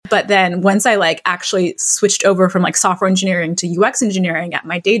But then once I like actually switched over from like software engineering to UX engineering at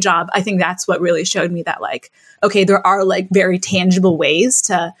my day job, I think that's what really showed me that like, okay, there are like very tangible ways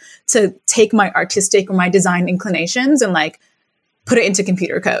to take my artistic or my design inclinations and like put it into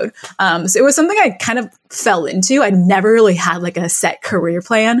computer code. So it was something I kind of fell into. I never really had like a set career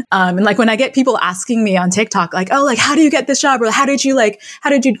plan. And like when I get people asking me on TikTok, like, oh, like, how do you get this job? Or how did you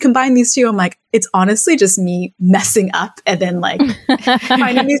combine these two? I'm like, it's honestly just me messing up and then like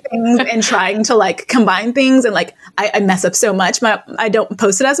finding these things and trying to like combine things. And like, I mess up so much. I don't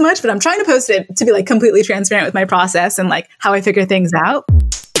post it as much, but I'm trying to post it to be like completely transparent with my process and like how I figure things out.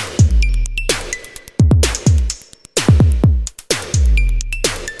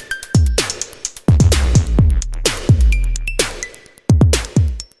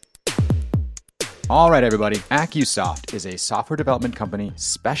 All right, everybody. AccuSoft is a software development company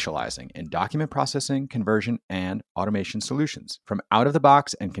specializing in document processing, conversion, and automation solutions. From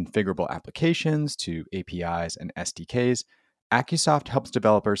out-of-the-box and configurable applications to APIs and SDKs, AccuSoft helps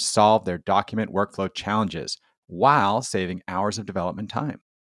developers solve their document workflow challenges while saving hours of development time.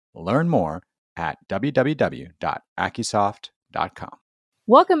 Learn more at www.accusoft.com.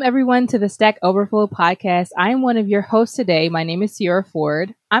 Welcome, everyone, to the Stack Overflow podcast. I am one of your hosts today. My name is Sierra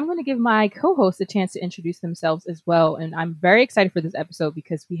Ford. I'm going to give my co-hosts a chance to introduce themselves as well. And I'm very excited for this episode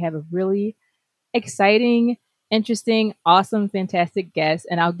because we have a really exciting, interesting, awesome, fantastic guest.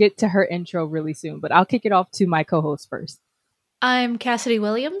 And I'll get to her intro really soon, but I'll kick it off to my co-host first. I'm Cassidy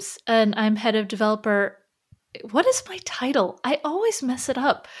Williams, and I'm head of developer. What is my title? I always mess it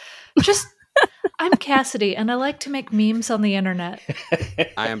up. I'm Cassidy, and I like to make memes on the internet.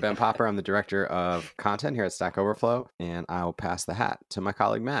 I am Ben Popper. I'm the director of content here at Stack Overflow, and I'll pass the hat to my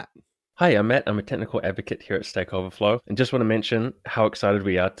colleague, Matt. Hi, I'm Matt. I'm a technical advocate here at Stack Overflow, and just want to mention how excited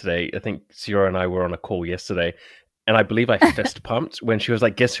we are today. I think Sierra and I were on a call yesterday, and I believe I fist pumped when she was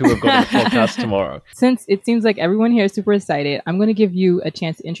like, guess who we've got on the podcast tomorrow? Since it seems like everyone here is super excited, I'm going to give you a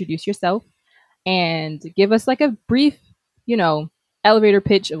chance to introduce yourself and give us like a brief, elevator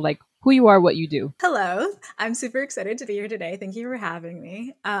pitch of like who you are, what you do. Hello. I'm super excited to be here today. Thank you for having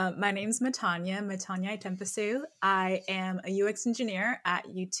me. My name's Matanya Itempesu. I am a UX engineer at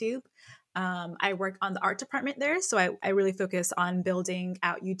YouTube. I work on the art department there. So I really focus on building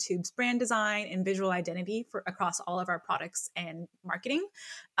out YouTube's brand design and visual identity across all of our products and marketing.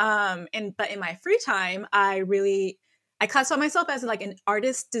 But in my free time, I classify myself as like an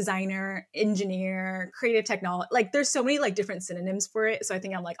artist, designer, engineer, creative technologist. Like there's so many like different synonyms for it. So I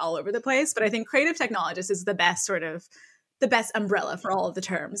think I'm like all over the place, but I think creative technologist is the best umbrella for all of the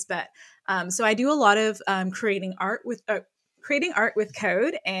terms. But so I do a lot of creating art with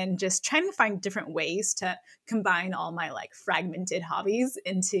code and just trying to find different ways to combine all my like fragmented hobbies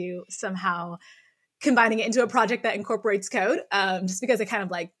into somehow combining it into a project that incorporates code. Just because I kind of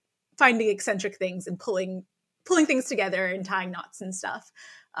like finding eccentric things and pulling things together and tying knots and stuff.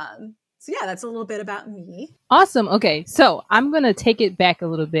 So yeah, that's a little bit about me. Awesome. Okay. So I'm going to take it back a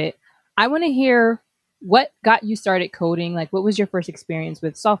little bit. I want to hear what got you started coding. Like what was your first experience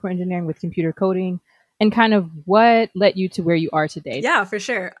with software engineering, with computer coding, and kind of what led you to where you are today? Yeah, for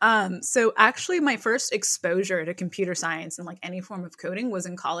sure. So actually my first exposure to computer science and like any form of coding was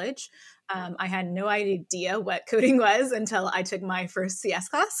in college. I had no idea what coding was until I took my first CS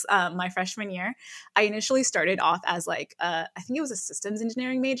class my freshman year. I initially started off as like, I think it was a systems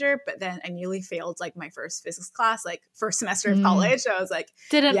engineering major, but then I nearly failed like my first physics class, like first semester of college. So I was like,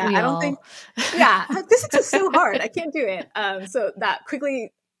 physics is so hard. I can't do it. So that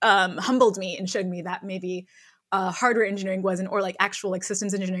quickly humbled me and showed me that maybe hardware engineering wasn't, or like actual like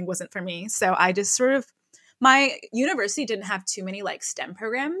systems engineering wasn't for me. So I just my university didn't have too many like STEM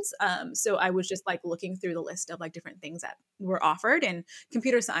programs. So I was just like looking through the list of like different things that were offered, and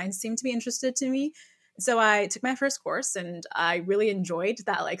computer science seemed to be interested to me. So I took my first course and I really enjoyed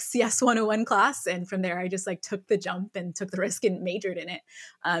that like CS 101 class. And from there, I just like took the jump and took the risk and majored in it.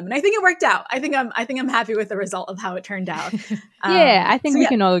 And I think it worked out. I think I'm happy with the result of how it turned out. Yeah, I think we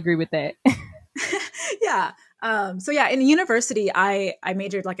can all agree with that. Yeah. So yeah, in university, I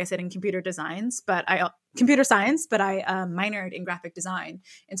majored, like I said, in computer science, but I minored in graphic design.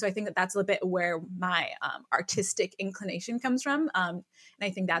 And so I think that that's a bit where my artistic inclination comes from. And I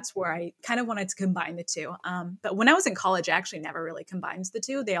think that's where I kind of wanted to combine the two. But when I was in college, I actually never really combined the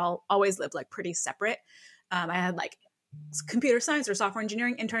two. They always lived like pretty separate. I had like computer science or software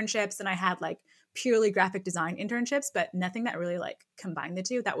engineering internships, and I had like purely graphic design internships, but nothing that really like combined the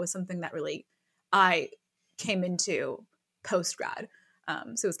two. That was something that really I came into post-grad.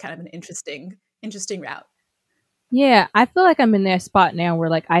 So it was kind of an interesting route. Yeah, I feel like I'm in that spot now where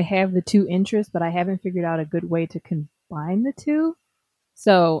like I have the two interests, but I haven't figured out a good way to combine the two.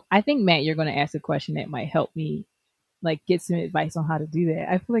 So I think, Matt, you're going to ask a question that might help me like get some advice on how to do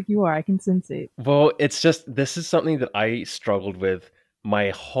that. I feel like you are. I can sense it. Well, it's just this is something that I struggled with my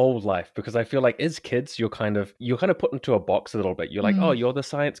whole life because I feel like as kids you're kind of put into a box a little bit. You're like, oh, you're the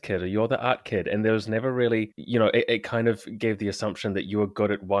science kid or you're the art kid, and there was never really, it kind of gave the assumption that you were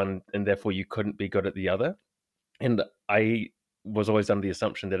good at one and therefore you couldn't be good at the other. And I was always under the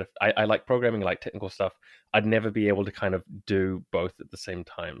assumption that if I like programming, I like technical stuff, I'd never be able to kind of do both at the same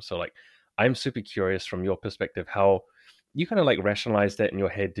time. So like, I'm super curious from your perspective how you kind of like rationalize that in your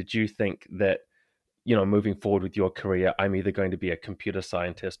head. Did you think that, moving forward with your career, I'm either going to be a computer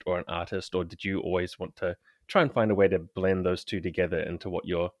scientist or an artist, or did you always want to try and find a way to blend those two together into what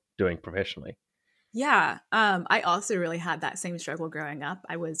you're doing professionally? Yeah, I also really had that same struggle growing up.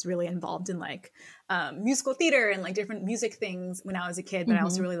 I was really involved in like musical theater and like different music things when I was a kid, but I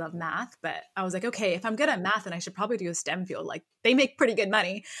also really love math. But I was like, okay, if I'm good at math, then I should probably do a STEM field. Like they make pretty good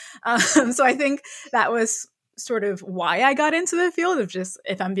money. So I think that was sort of why I got into the field of just,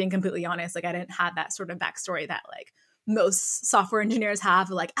 if I'm being completely honest, like I didn't have that sort of backstory that like most software engineers have.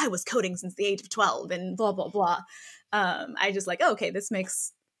 Like I was coding since the age of 12 and blah, blah, blah. I just like, oh, okay, this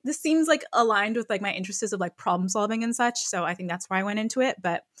seems like aligned with like my interests of like problem solving and such. So I think that's why I went into it.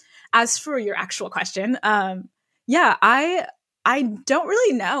 But as for your actual question, yeah, I don't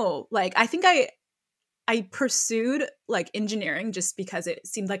really know. Like I think I pursued like engineering just because it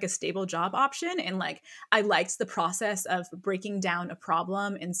seemed like a stable job option. And like I liked the process of breaking down a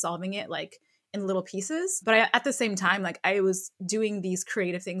problem and solving it like in little pieces. But at the same time, like I was doing these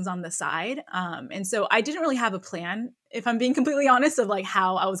creative things on the side. And so I didn't really have a plan, if I'm being completely honest, of like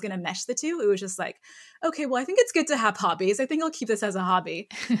how I was going to mesh the two. It was just like, okay, well, I think it's good to have hobbies. I think I'll keep this as a hobby.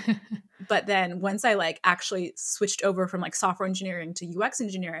 But then once I like actually switched over from like software engineering to UX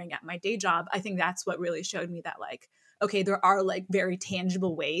engineering at my day job, I think that's what really showed me that like, okay, there are like very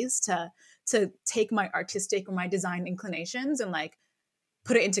tangible ways to take my artistic or my design inclinations and like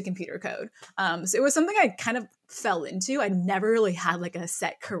put it into computer code. So it was something I kind of fell into. I never really had like a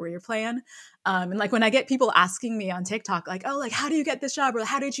set career plan. And like when I get people asking me on TikTok, like, oh, like, how do you get this job? Or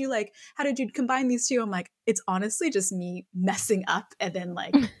how did you combine these two? I'm like, it's honestly just me messing up and then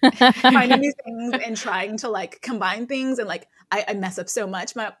like finding new things and trying to like combine things. And like, I mess up so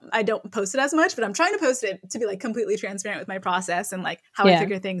much. I don't post it as much, but I'm trying to post it to be like completely transparent with my process and like how I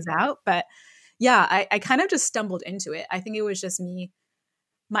figure things out. But yeah, I kind of just stumbled into it. I think it was just me.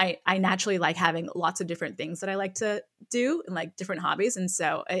 I naturally like having lots of different things that I like to do and like different hobbies. And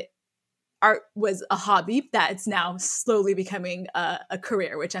so art was a hobby that it's now slowly becoming a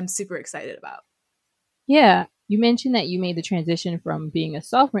career, which I'm super excited about. Yeah. You mentioned that you made the transition from being a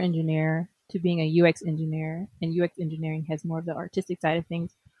software engineer to being a UX engineer, and UX engineering has more of the artistic side of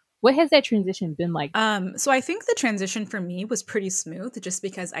things. What has that transition been like? So I think the transition for me was pretty smooth just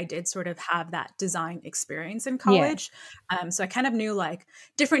because I did sort of have that design experience in college. So I kind of knew like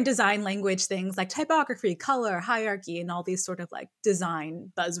different design language things like typography, color, hierarchy, and all these sort of like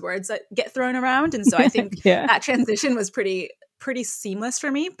design buzzwords that get thrown around. And so I think that transition was pretty seamless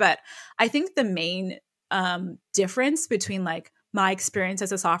for me. But I think the main difference between like my experience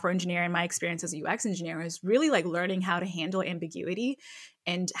as a software engineer and my experience as a UX engineer is really like learning how to handle ambiguity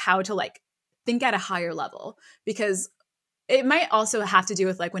and how to like think at a higher level, because it might also have to do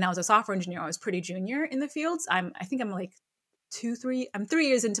with like when I was a software engineer, I was pretty junior in the fields. I think I'm like 3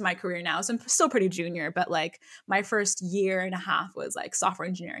 years into my career now. So I'm still pretty junior, but like my first year and a half was like software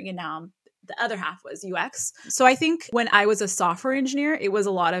engineering and now the other half was UX. So I think when I was a software engineer, it was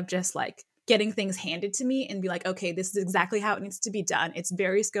a lot of just like getting things handed to me and be like, okay, this is exactly how it needs to be done. It's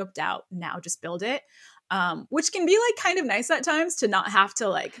very scoped out. Now just build it. Which can be like kind of nice at times to not have to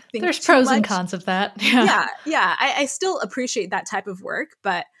like think. There's pros and cons of that. Yeah. I still appreciate that type of work,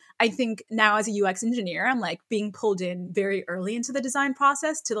 but I think now as a UX engineer, I'm like being pulled in very early into the design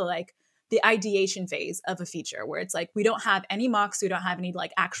process to the ideation phase of a feature where it's like, we don't have any mocks. We don't have any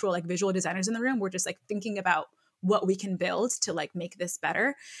like actual like visual designers in the room. We're just like thinking about what we can build to like make this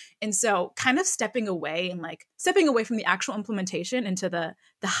better. And so kind of stepping away from the actual implementation into the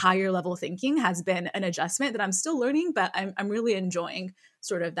higher level thinking has been an adjustment that I'm still learning, but I'm really enjoying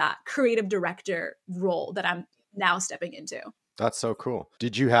sort of that creative director role that I'm now stepping into. That's so cool.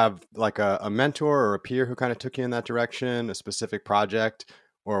 Did you have like a mentor or a peer who kind of took you in that direction, a specific project?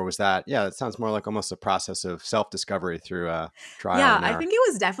 Or was that, it sounds more like almost a process of self-discovery through trial and error. I think it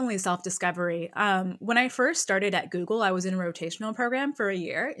was definitely self-discovery. When I first started at Google, I was in a rotational program for a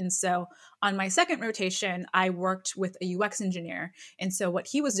year. And so on my second rotation, I worked with a UX engineer. And so what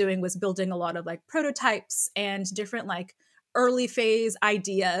he was doing was building a lot of like prototypes and different like early phase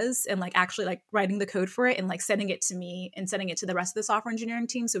ideas and like actually like writing the code for it and like sending it to me and sending it to the rest of the software engineering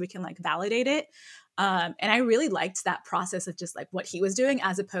team so we can like validate it. And I really liked that process of just like what he was doing,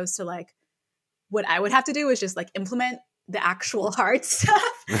 as opposed to like what I would have to do is just like implement the actual hard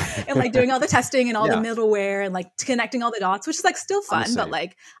stuff and like doing all the testing and all the middleware and like connecting all the dots, which is like still fun. But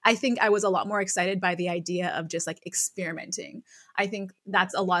like, I think I was a lot more excited by the idea of just like experimenting. I think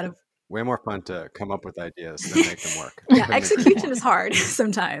that's a lot of way more fun to come up with ideas than make them work. Yeah, execution is hard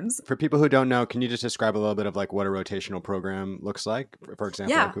sometimes. For people who don't know, can you just describe a little bit of like what a rotational program looks like, for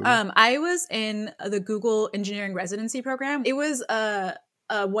example? Yeah, at Google? I was in the Google engineering residency program. It was a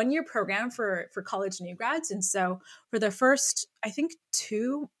 1-year program for college new grads. And so for the first, I think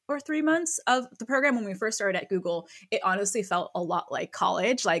 2 or 3 months of the program, when we first started at Google, it honestly felt a lot like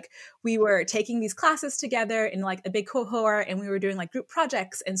college. Like we were taking these classes together in like a big cohort, and we were doing like group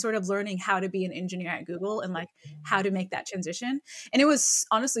projects and sort of learning how to be an engineer at Google and like how to make that transition. And it was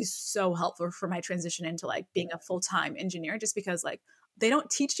honestly so helpful for my transition into like being a full-time engineer, just because like they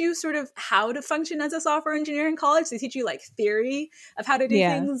don't teach you sort of how to function as a software engineer in college. They teach you like theory of how to do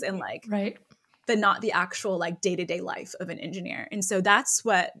things and like not the actual like day-to-day life of an engineer. And so that's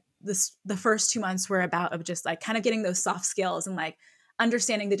what the first 2 months were about, of just like kind of getting those soft skills and like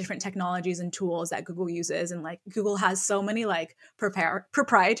understanding the different technologies and tools that Google uses. And like Google has so many like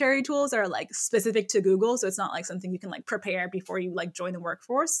proprietary tools that are like specific to Google. So it's not like something you can like prepare before you like join the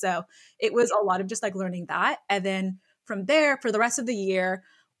workforce. So it was a lot of just like learning that. And then from there, for the rest of the year,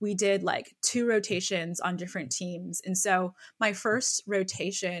 we did like 2 rotations on different teams. And so my first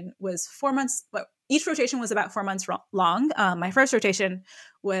rotation was 4 months. Well, each rotation was about 4 months long. My first rotation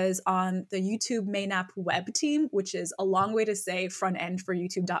was on the YouTube main app web team, which is a long way to say front end for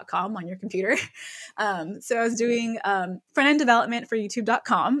youtube.com on your computer. So I was doing front end development for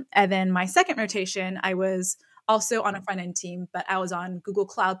youtube.com. And then my second rotation, I was also on a front end team, but I was on Google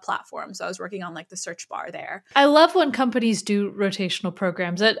Cloud Platform. So I was working on like the search bar there. I love when companies do rotational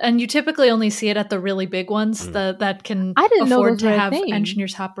programs, and you typically only see it at the really big ones that can afford to have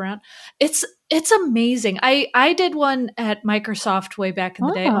engineers hop around. It's amazing. I did one at Microsoft way back in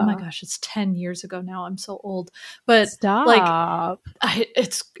the day. Oh my gosh, it's 10 years ago now. I'm so old. But like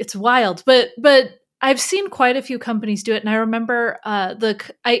it's wild. But I've seen quite a few companies do it. And I remember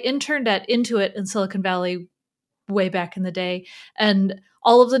I interned at Intuit in Silicon Valley way back in the day, and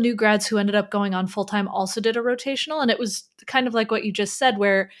all of the new grads who ended up going on full-time also did a rotational. And it was kind of like what you just said,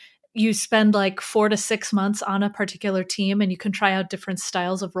 where you spend like 4 to 6 months on a particular team and you can try out different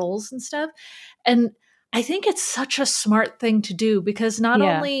styles of roles and stuff. And I think it's such a smart thing to do, because not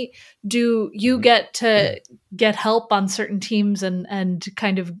only do you get to get help on certain teams and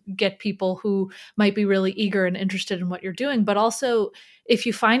kind of get people who might be really eager and interested in what you're doing, but also if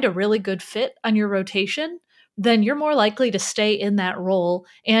you find a really good fit on your rotation, then you're more likely to stay in that role.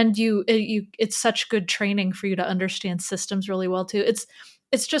 And it's such good training for you to understand systems really well too.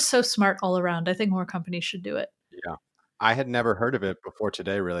 It's just so smart all around. I think more companies should do it. Yeah. I had never heard of it before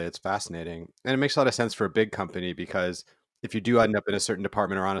today, really. It's fascinating. And it makes a lot of sense for a big company, because if you do end up in a certain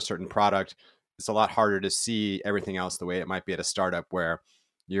department or on a certain product, it's a lot harder to see everything else the way it might be at a startup, where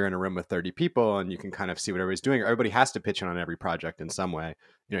you're in a room with 30 people and you can kind of see what everybody's doing. Everybody has to pitch in on every project in some way.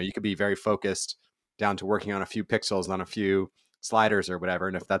 You know, you could be very focused down to working on a few pixels on a few sliders or whatever.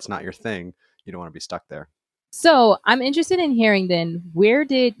 And if that's not your thing, you don't want to be stuck there. So I'm interested in hearing then, where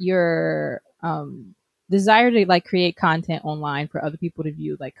did your desire to like create content online for other people to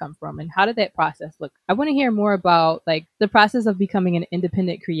view like come from, and how did that process look? I want to hear more about like the process of becoming an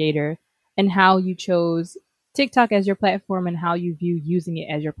independent creator and how you chose TikTok as your platform and how you view using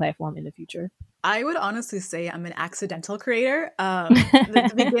it as your platform in the future. I would honestly say I'm an accidental creator.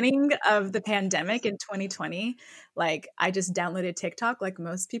 The beginning of the pandemic in 2020, like I just downloaded TikTok like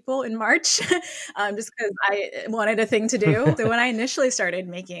most people in March, just because I wanted a thing to do. So when I initially started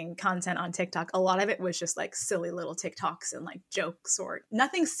making content on TikTok, a lot of it was just like silly little TikToks and like jokes or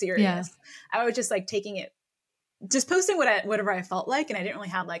nothing serious. Yeah. I was just like taking it, just posting whatever I felt like, and I didn't really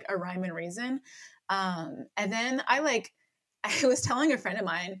have like a rhyme and reason. And then I was telling a friend of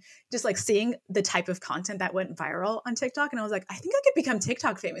mine, just like seeing the type of content that went viral on TikTok. And I was like, I think I could become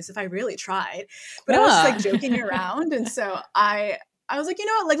TikTok famous if I really tried. But I was just like joking around. And so I was like, you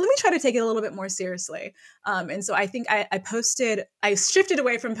know what, like, let me try to take it a little bit more seriously. And so I think I shifted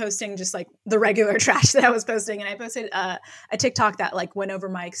away from posting just like the regular trash that I was posting. And I posted a TikTok that like went over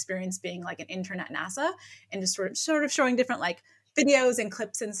my experience being like an intern at NASA, and just sort of showing different like videos and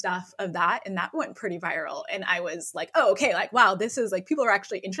clips and stuff of that. And that went pretty viral. And I was like, oh, okay, like, wow, this is like, people are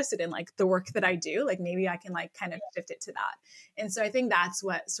actually interested in like the work that I do. Like maybe I can like kind of shift it to that. And so I think that's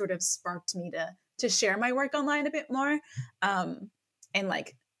what sort of sparked me to to share my work online a bit more, and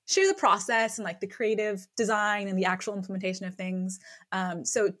like share the process and like the creative design and the actual implementation of things.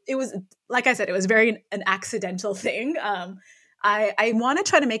 So it was, like I said, it was very an accidental thing. I want to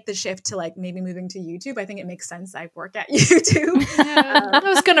try to make the shift to like maybe moving to YouTube. I think it makes sense. I work at YouTube. I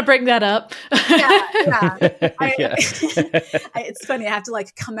was going to bring that up. It's funny. I have to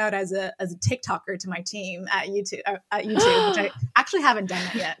like come out as a TikToker to my team at YouTube, which I actually haven't done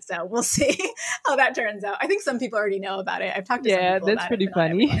that yet. So we'll see how that turns out. I think some people already know about it. I've talked to some people that's pretty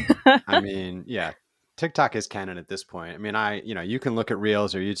funny. I mean, yeah. TikTok is canon at this point. I mean, you can look at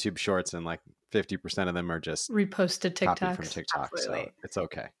Reels or YouTube Shorts and like 50% of them are just reposted TikToks from TikTok. Absolutely. So it's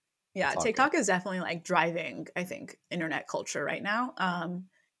okay. Yeah, TikTok is definitely like driving, I think, internet culture right now.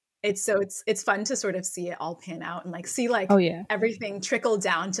 It's fun to sort of see it all pan out and like see like everything trickle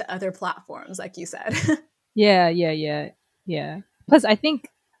down to other platforms, like you said. Yeah. Plus, I think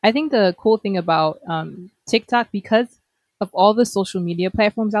the cool thing about TikTok, because of all the social media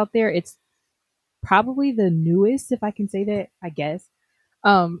platforms out there, it's probably the newest, if I can say that, I guess.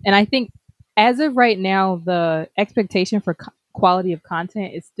 And I think as of right now, the expectation for quality of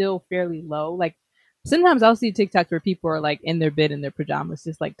content is still fairly low. Like sometimes I'll see TikToks where people are like in their bed in their pajamas,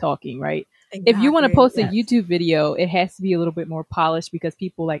 just like talking, right? Exactly. If you want to post a YouTube video, it has to be a little bit more polished because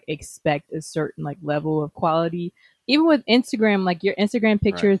people like expect a certain like level of quality. Even with Instagram, like your Instagram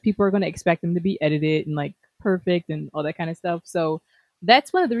pictures, people are going to expect them to be edited and like perfect and all that kind of stuff. So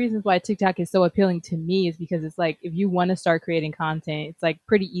that's one of the reasons why TikTok is so appealing to me, is because it's like, if you want to start creating content, it's like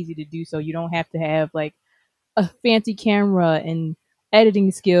pretty easy to do so. You don't have to have like a fancy camera and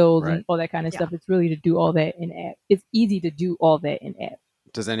editing skills and all that kind of stuff. It's really to do all that in app. It's easy to do all that in app.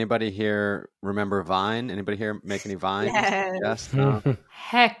 Does anybody here remember Vine? Anybody here make any Vines? Yes. No?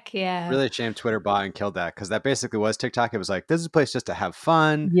 Heck yeah. Really a shame Twitter bought and killed that, because that basically was TikTok. It was like, this is a place just to have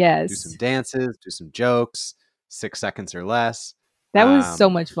fun. Yes. Do some dances, do some jokes, 6 seconds or less. That was so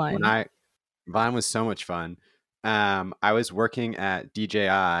much fun. Vine was so much fun. I was working at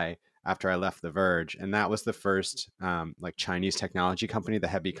DJI after I left The Verge, and that was the first like Chinese technology company that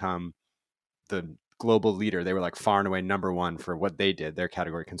had become the global leader. They were like far and away number one for what they did, their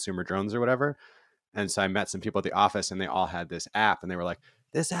category, consumer drones or whatever. And so I met some people at the office, and they all had this app, and they were like,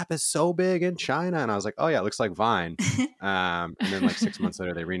 this app is so big in China. And I was like, oh yeah, it looks like Vine. And then like 6 months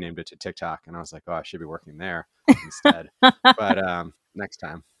later, they renamed it to TikTok. And I was like, oh, I should be working there instead. But next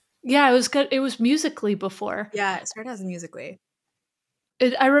time. Yeah, it was good. It was Musical.ly before. Yeah, it started as Musical.ly.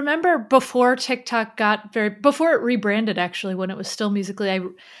 I remember before TikTok before it rebranded, actually, when it was still Musical.ly,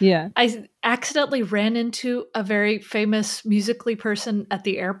 I accidentally ran into a very famous Musical.ly person at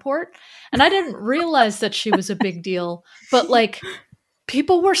the airport. And I didn't realize that she was a big deal. But like,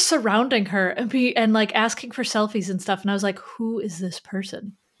 people were surrounding her and like asking for selfies and stuff. And I was like, who is this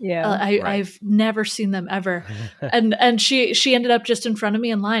person? Yeah, I've never seen them ever. and she ended up just in front of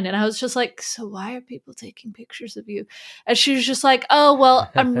me in line. And I was just like, so why are people taking pictures of you? And she was just like, oh,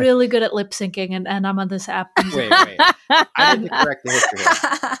 well, I'm really good at lip syncing and I'm on this app. Wait. I need to correct the history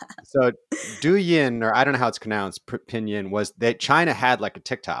here. So Douyin, or I don't know how it's pronounced, Pinyin, was that China had like a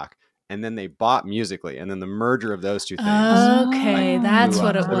TikTok. And then they bought Musical.ly, and then the merger of those two things. Okay, that's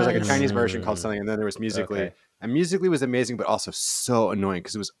what it was. There was like a Chinese version called something, and then there was Musical.ly. Okay. And Musical.ly was amazing, but also so annoying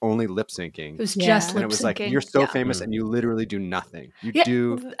because it was only lip syncing. It was just lip syncing. And it was like, you're so famous and you literally do nothing. You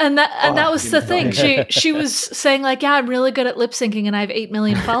do. And that was the thing. She was saying like, yeah, I'm really good at lip syncing and I have 8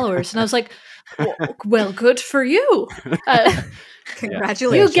 million followers. And I was like, well, good for you.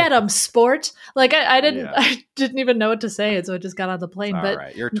 Congratulations. You get them, sport. Like I didn't even know what to say. And so I just got on the plane. All but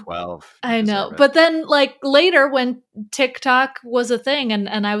right. You're 12. I know. But then like later when TikTok was a thing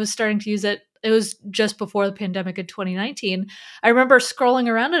and I was starting to use it, it was just before the pandemic in 2019. I remember scrolling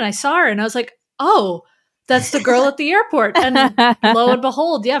around and I saw her and I was like, oh, that's the girl at the airport. And lo and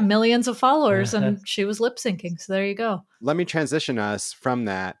behold, millions of followers. And she was lip syncing. So there you go. Let me transition us from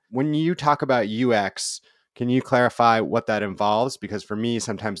that. When you talk about UX, can you clarify what that involves? Because for me,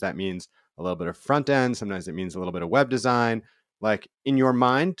 sometimes that means a little bit of front end. Sometimes it means a little bit of web design. Like in your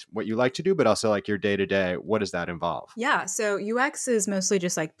mind, what you like to do, but also like your day-to-day, what does that involve? Yeah. So UX is mostly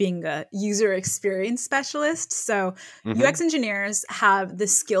just like being a user experience specialist. So UX engineers have the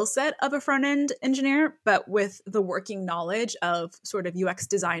skill set of a front-end engineer, but with the working knowledge of sort of UX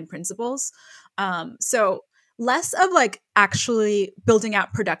design principles. So less of like actually building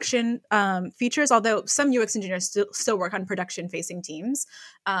out production features, although some UX engineers still work on production-facing teams.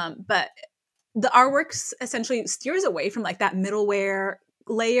 But our work essentially steers away from like that middleware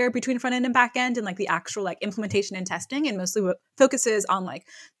layer between front end and back end and like the actual like implementation and testing, and mostly focuses on like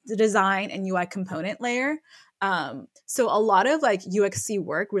the design and UI component layer. So a lot of like UXC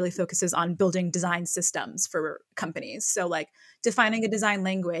work really focuses on building design systems for companies. So like defining a design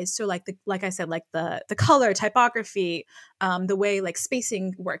language. So like like I said, like the color, typography, the way like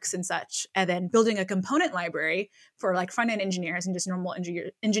spacing works and such, and then building a component library for like front end engineers and just normal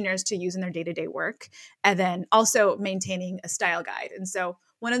engineers to use in their day-to-day work, and then also maintaining a style guide. And so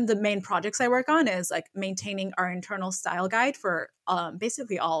one of the main projects I work on is like maintaining our internal style guide for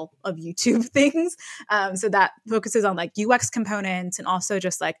basically all of YouTube things. So that focuses on like UX components and also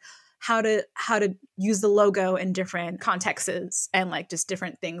just like how to use the logo in different contexts and like just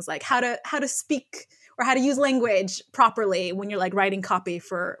different things like how to speak or how to use language properly when you're like writing copy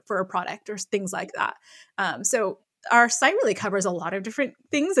for a product or things like that. So our site really covers a lot of different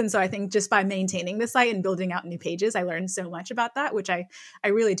things. And so I think just by maintaining the site and building out new pages, I learned so much about that, which I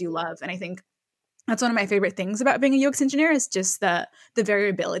really do love. And I think that's one of my favorite things about being a UX engineer is just the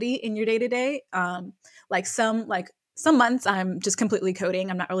variability in your day-to-day. Like some months I'm just completely coding.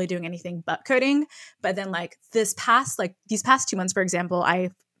 I'm not really doing anything but coding. But then like these past 2 months, for example,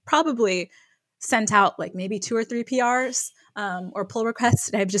 I probably sent out like maybe 2 or 3 PRs or pull requests.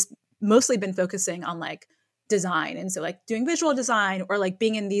 And I've just mostly been focusing on like design. And so like doing visual design or like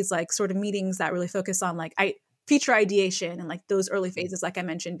being in these like sort of meetings that really focus on like feature ideation and like those early phases, like I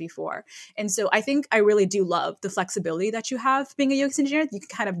mentioned before. And so I think I really do love the flexibility that you have being a UX engineer. You can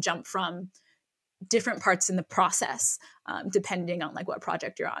kind of jump from different parts in the process, depending on like what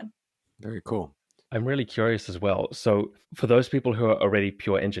project you're on. Very cool. I'm really curious as well. So for those people who are already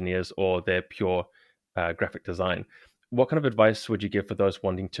pure engineers or they're pure graphic design, what kind of advice would you give for those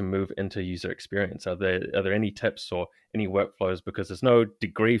wanting to move into user experience? Are there any tips or any workflows? Because there's no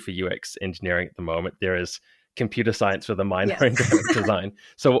degree for UX engineering at the moment. There is computer science with a minor in graphic design.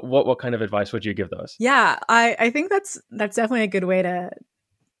 So what kind of advice would you give those? Yeah, I think that's definitely a good way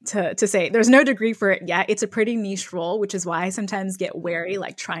to say it. There's no degree for it yet. It's a pretty niche role, which is why I sometimes get wary,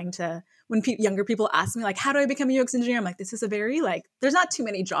 like trying to, when younger people ask me like, how do I become a UX engineer? I'm like, this is a very like, there's not too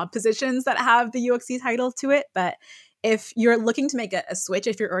many job positions that have the UXC title to it. But if you're looking to make a switch,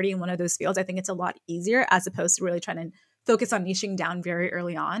 if you're already in one of those fields, I think it's a lot easier as opposed to really trying to focus on niching down very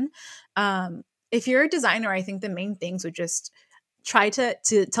early on. If you're a designer, I think the main things would just try to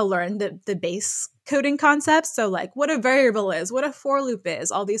learn the base coding concepts. So like what a variable is, what a for loop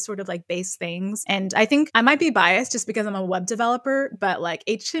is, all these sort of like base things. And I think I might be biased just because I'm a web developer, but like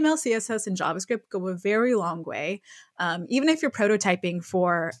HTML, CSS, and JavaScript go a very long way. Even if you're prototyping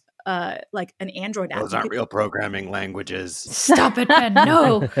for like an Android app. Those aren't real programming languages. Stop it, Ben.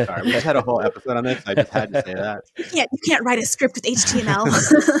 No. Sorry, we just had a whole episode on this. I just had to say that. You can't write a script with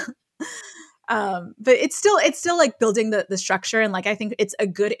HTML. But it's still like building the structure. And like, I think it's a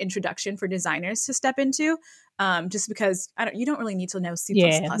good introduction for designers to step into, just because you don't really need to know C++.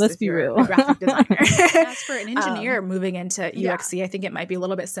 Let's be real. A graphic designer. As for an engineer moving into UXC, I think it might be a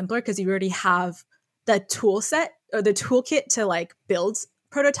little bit simpler because you already have the tool set or the toolkit to like build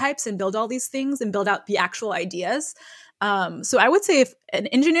prototypes and build all these things and build out the actual ideas. So I would say if an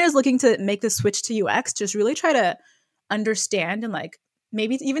engineer is looking to make the switch to UX, just really try to understand and like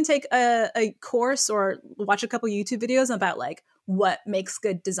maybe even take a course or watch a couple YouTube videos about like what makes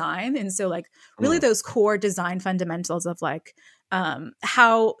good design. And so like really those core design fundamentals of like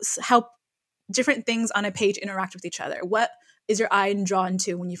how different things on a page interact with each other. What is your eye drawn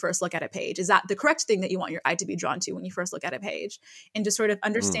to when you first look at a page? Is that the correct thing that you want your eye to be drawn to when you first look at a page? And just sort of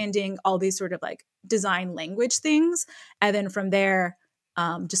understanding all these sort of like design language things. And then from there,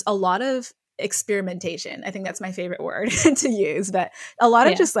 just a lot of experimentation. I think that's my favorite word to use, but a lot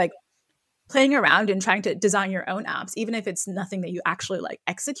of just like playing around and trying to design your own apps, even if it's nothing that you actually like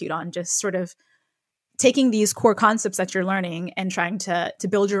execute on, just sort of taking these core concepts that you're learning and trying to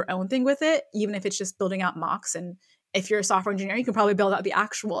build your own thing with it, even if it's just building out mocks. And if you're a software engineer, you can probably build out the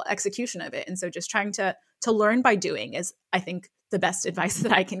actual execution of it. And so just trying to learn by doing is, I think, the best advice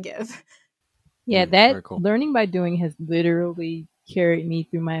that I can give. Yeah, that cool. Learning by doing has literally carried me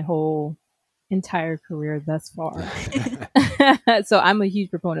through my whole entire career thus far. So I'm a huge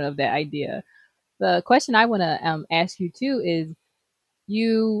proponent of that idea. The question I want to ask you too is,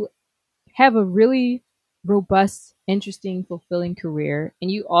 you have a really robust, interesting, fulfilling career,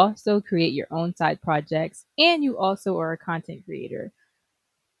 and you also create your own side projects, and you also are a content creator.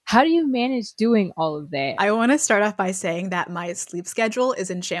 How do you manage doing all of that? I want to start off by saying that my sleep schedule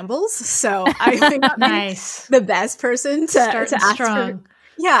is in shambles, so I think nice. The best person to ask for.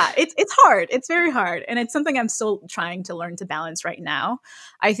 Yeah, it's hard. It's very hard, and it's something I'm still trying to learn to balance right now.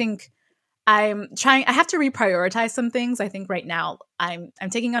 I think I have to reprioritize some things. I think right now I'm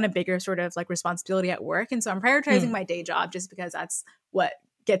taking on a bigger sort of like responsibility at work. And so I'm prioritizing my day job just because that's what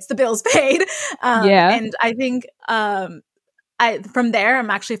gets the bills paid. And I think from there, I'm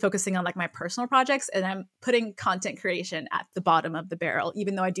actually focusing on like my personal projects, and I'm putting content creation at the bottom of the barrel,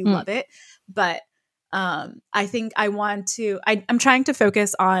 even though I do love it. But I think I'm trying to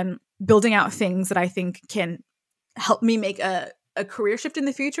focus on building out things that I think can help me make a career shift in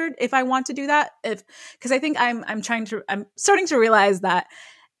the future if I want to do that. Because I think I'm starting to realize that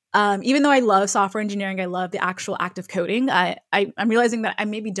even though I love software engineering, I love the actual act of coding, I'm realizing that I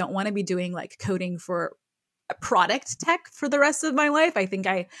maybe don't want to be doing like coding for a product tech for the rest of my life. I think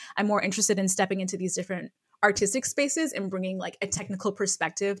I'm more interested in stepping into these different artistic spaces and bringing like a technical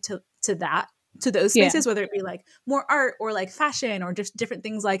perspective to those spaces, whether it be like more art or like fashion or just different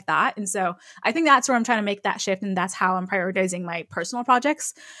things like that. And so I think that's where I'm trying to make that shift, and that's how I'm prioritizing my personal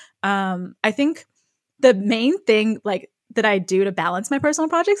projects. I think the main thing like that I do to balance my personal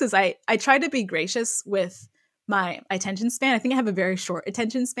projects is I try to be gracious with my attention span. I think I have a very short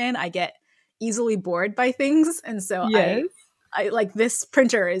attention span. I get easily bored by things, and so I like this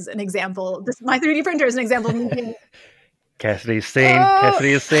printer is an example. My 3D printer is an example of me being Cassidy's seen.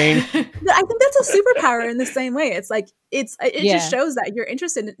 Cassidy is seen. I think that's a superpower in the same way. It's like it just shows that you're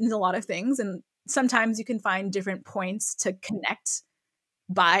interested in a lot of things, and sometimes you can find different points to connect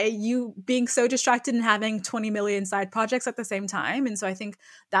by you being so distracted and having 20 million side projects at the same time. And so I think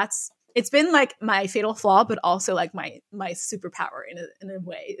it's been like my fatal flaw, but also like my superpower in a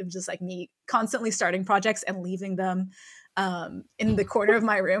way of just like me constantly starting projects and leaving them in the corner of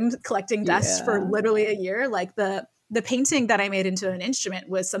my room collecting dust for literally a year. Like the painting that I made into an instrument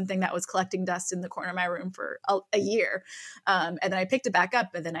was something that was collecting dust in the corner of my room for a year. And then I picked it back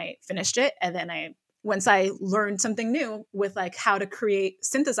up, and then I finished it. And then once I learned something new with like how to create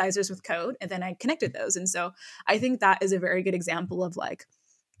synthesizers with code, and then I connected those. And so I think that is a very good example of like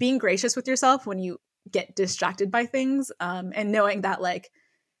being gracious with yourself when you get distracted by things, and knowing that like,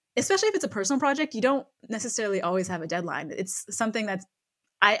 especially if it's a personal project, you don't necessarily always have a deadline. It's something that's,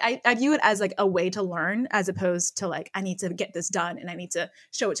 I view it as like a way to learn, as opposed to like, I need to get this done and I need to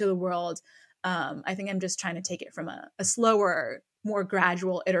show it to the world. I think I'm just trying to take it from a slower, more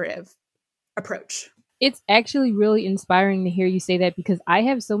gradual, iterative approach. It's actually really inspiring to hear you say that, because I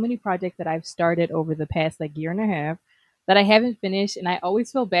have so many projects that I've started over the past like year and a half that I haven't finished, and I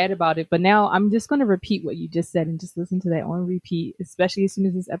always feel bad about it. But now I'm just going to repeat what you just said and just listen to that on repeat, especially as soon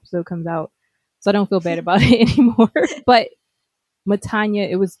as this episode comes out, so I don't feel bad about it anymore. But Matanya,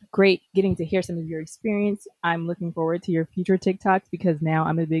 it was great getting to hear some of your experience. I'm looking forward to your future TikToks, because now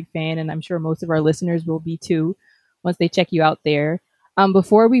I'm a big fan, and I'm sure most of our listeners will be too once they check you out there.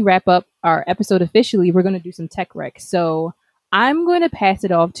 Before we wrap up our episode officially, we're going to do some tech rec. So I'm going to pass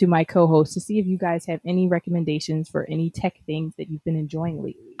it off to my co-host to see if you guys have any recommendations for any tech things that you've been enjoying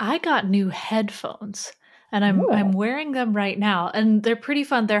lately. I got new headphones, and I'm wearing them right now, and they're pretty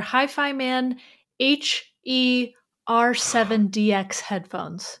fun. They're Hi-Fi Man HE-R7DX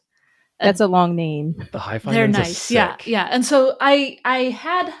headphones. That's a long name. The Hi-Fi They're Mans nice. are sick. Yeah. And so I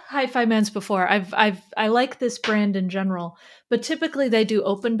had Hi-Fi Mans before. I like this brand in general, but typically they do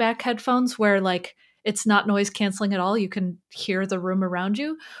open back headphones where like it's not noise canceling at all. You can hear the room around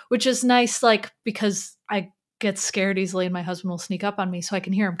you, which is nice, like, because I get scared easily and my husband will sneak up on me so I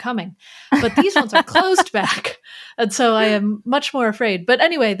can hear him coming. But these ones are closed back, and so I am much more afraid. But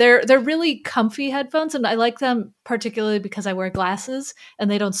anyway, they're really comfy headphones, and I like them particularly because I wear glasses and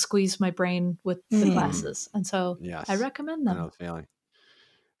they don't squeeze my brain with the glasses. And so I recommend them. I know the feeling.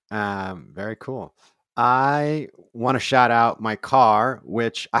 Very cool. I want to shout out my car,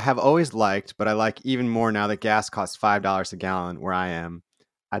 which I have always liked, but I like even more now that gas costs $5 a gallon where I am.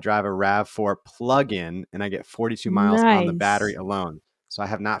 I drive a RAV4 plug-in, and I get 42 miles on the battery alone. So I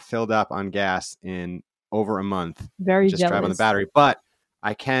have not filled up on gas in over a month. Very just jealous. Drive on the battery, but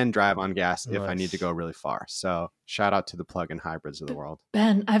I can drive on gas if I need to go really far. So shout out to the plug-in hybrids of the world.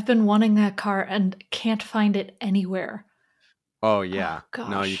 Ben, I've been wanting that car and can't find it anywhere. Oh yeah,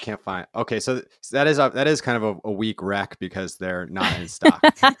 no, you can't find. Okay, so that is kind of a weak wreck because they're not in stock.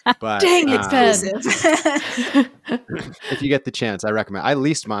 But dang it, if you get the chance, I recommend. I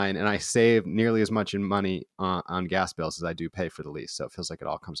leased mine, and I save nearly as much in money on gas bills as I do pay for the lease. So it feels like it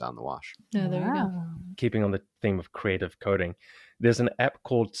all comes out in the wash. Yeah, there you go. Keeping on the theme of creative coding, there's an app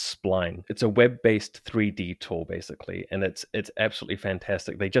called Spline. It's a web-based 3D tool basically, and it's absolutely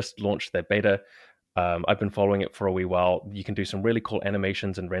fantastic. They just launched their beta. I've been following it for a wee while. You can do some really cool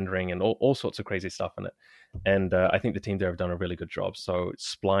animations and rendering and all sorts of crazy stuff in it. And I think the team there have done a really good job. So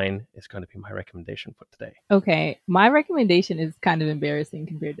Spline is going to be my recommendation for today. Okay. My recommendation is kind of embarrassing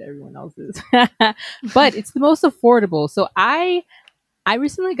compared to everyone else's, but it's the most affordable. So I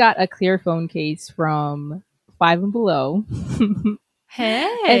recently got a clear phone case from Five and Below.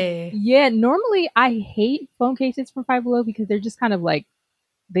 Hey. Normally I hate phone cases from Five Below because they're just kind of like,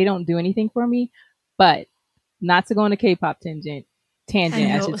 they don't do anything for me. But not to go on a K-pop tangent, I knew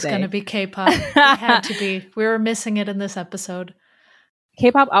it was going to be K-pop. It had to be. We were missing it in this episode.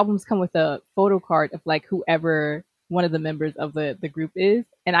 K-pop albums come with a photo card of like whoever one of the members of the group is.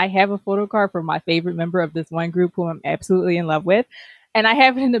 And I have a photo card for my favorite member of this one group who I'm absolutely in love with. And I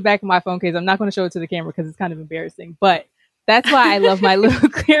have it in the back of my phone case. I'm not going to show it to the camera because it's kind of embarrassing. But that's why I love my little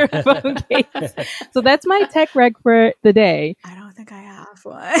clear phone case. So that's my tech rec for the day. I don't think I have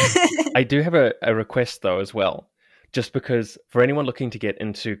one. I do have a request though as well. Just because for anyone looking to get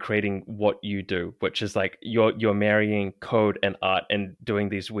into creating what you do, which is like you're marrying code and art and doing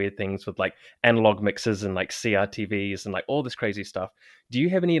these weird things with like analog mixes and like CRTVs and like all this crazy stuff. Do you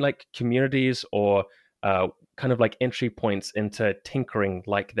have any like communities or kind of like entry points into tinkering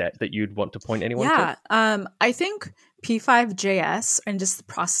like that you'd want to point anyone to? Yeah, I think P5JS and just the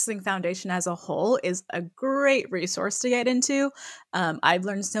processing foundation as a whole is a great resource to get into. I've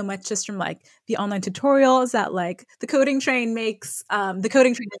learned so much just from like the online tutorials that like the coding train makes. The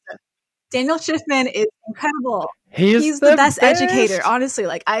coding train Daniel Schiffman is incredible. He's the best educator, honestly.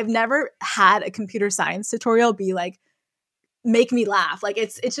 Like I've never had a computer science tutorial be like make me laugh. Like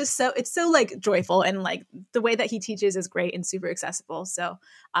it's just so like joyful, and like the way that he teaches is great and super accessible. So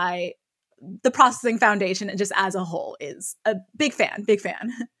the processing foundation and just as a whole is a big fan.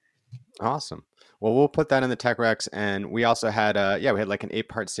 Awesome. Well, we'll put that in the Tech Recs. And we also had, we had like an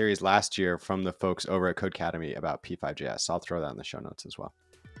 8-part series last year from the folks over at Codecademy about P5JS. So I'll throw that in the show notes as well.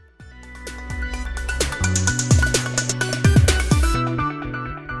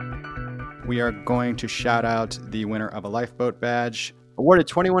 We are going to shout out the winner of a Lifeboat badge awarded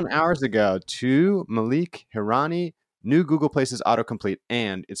 21 hours ago to Malik Hirani. New Google Places autocomplete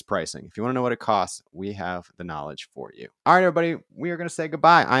and its pricing. If you want to know what it costs, we have the knowledge for you. All right, everybody, we are going to say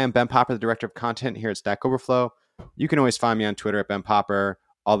goodbye. I am Ben Popper, the Director of Content here at Stack Overflow. You can always find me on Twitter at Ben Popper,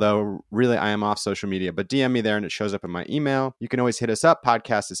 although really I am off social media, but DM me there and it shows up in my email. You can always hit us up,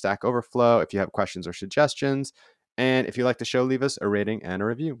 podcast at Stack Overflow, if you have questions or suggestions. And if you like the show, leave us a rating and a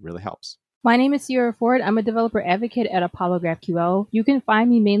review. Really helps. My name is Sierra Ford. I'm a developer advocate at Apollo GraphQL. You can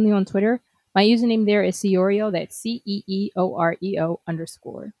find me mainly on Twitter. My username there is Ceoreo, that's CEEOREO_.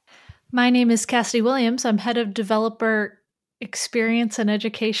 My name is Cassidy Williams. I'm head of developer experience and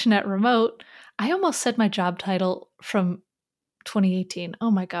education at Remote. I almost said my job title from 2018. Oh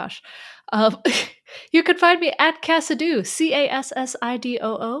my gosh. You can find me at Cassidoo,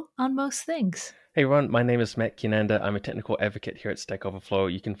 CASSIDOO, on most things. Hey everyone, my name is Matt Kinanda. I'm a technical advocate here at Stack Overflow.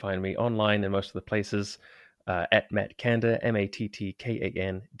 You can find me online in most of the places at Matt Kanda,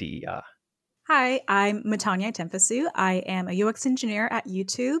 MATTKANDER. Hi, I'm Matanya Tempasu. I am a UX engineer at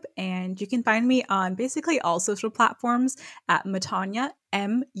YouTube, and you can find me on basically all social platforms at Matanya,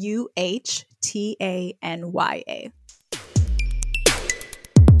 MUHTANYA.